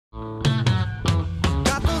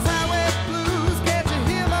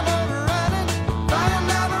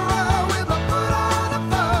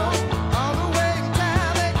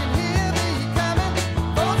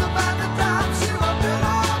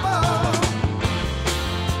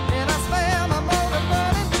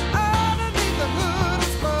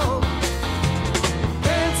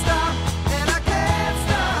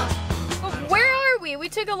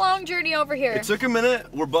over here. It took a minute.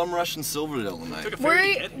 We're bum rushing Silverdale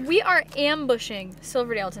tonight. We are ambushing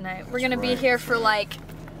Silverdale tonight. We're gonna be here for like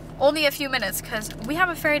only a few minutes because we have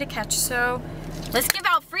a ferry to catch. So let's give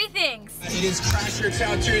out free things. It is Crash Your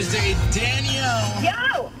Chow Tuesday. Danielle.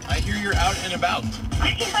 Yo. I hear you're out and about.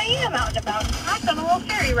 I am out and about. I've done a little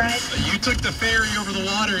ferry ride. You took the ferry over the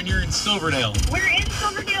water and you're in Silverdale. We're in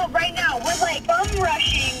Silverdale right now. We're like bum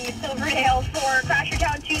rushing Silverdale for Crash Your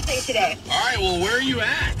Chow Tuesday today. All right, well, where are you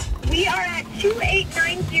at? We are at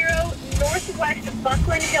 2890 Northwest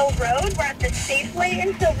Buckland Hill Road. We're at the Safeway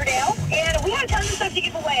in Silverdale. And we have tons of stuff to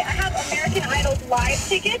give away. I have American Idol's live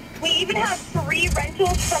tickets. We even have free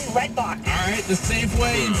rentals from Redbox. All right, the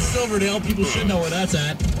Safeway in Silverdale. People should know where that's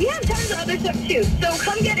at. We have tons of other stuff too. So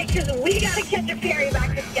come get it because we got to catch a ferry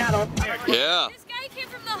back to Seattle. Yeah. This guy came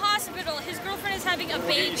from the hospital. His girlfriend is having a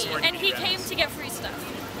baby and he came to get free stuff.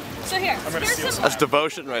 So here's some. That's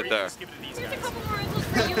devotion right there. Here's a couple more rentals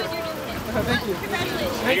for you and your new kid. Thank you.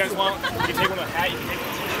 Congratulations. Hey, you guys want? You can take one of the hat. You can take one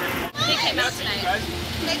of the t-shirt. They came out tonight.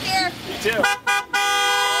 Take care. You too.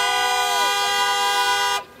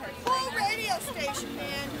 Cool radio station,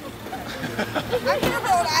 man. I'm from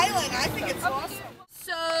Rhode Island. I think it's awesome.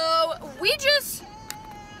 So we just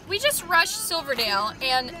rushed Silverdale,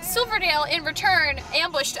 and Silverdale in return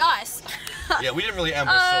ambushed us. Yeah, we didn't really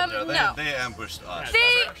ambush Silverdale. No. They ambushed us.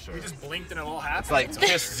 We just blinked and it all happened. It's like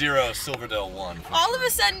Kiss 0, Silverdale 1. All of a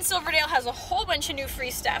sudden, Silverdale has a whole bunch of new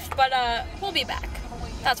free stuff, but we'll be back.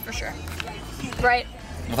 That's for sure. Right?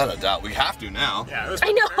 Without a doubt, we have to now. Yeah, it was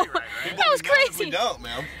I know. ferry ride, right? That was If we crazy. don't,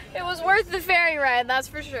 man. It was worth the ferry ride, that's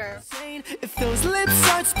for sure. If those lips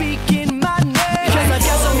aren't speaking my name, because I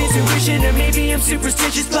guess I'm intuition or maybe I'm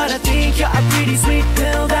superstitious, but I think you're a pretty sweet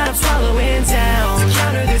pill that I'm swallowing down to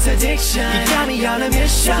counter this addiction. You got me on a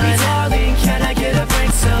mission. Tell me, darling, can I get a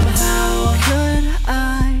break somehow? Could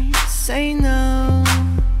I say no?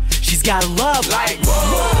 She's got a love like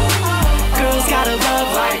whoa. Girls got a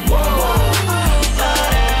love like whoa.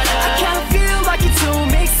 I kinda feel like it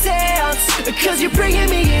don't make sense, because you're bringing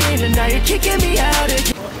me in and now you're kicking me out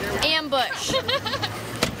again. Ambush.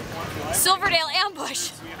 Silverdale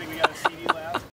ambush.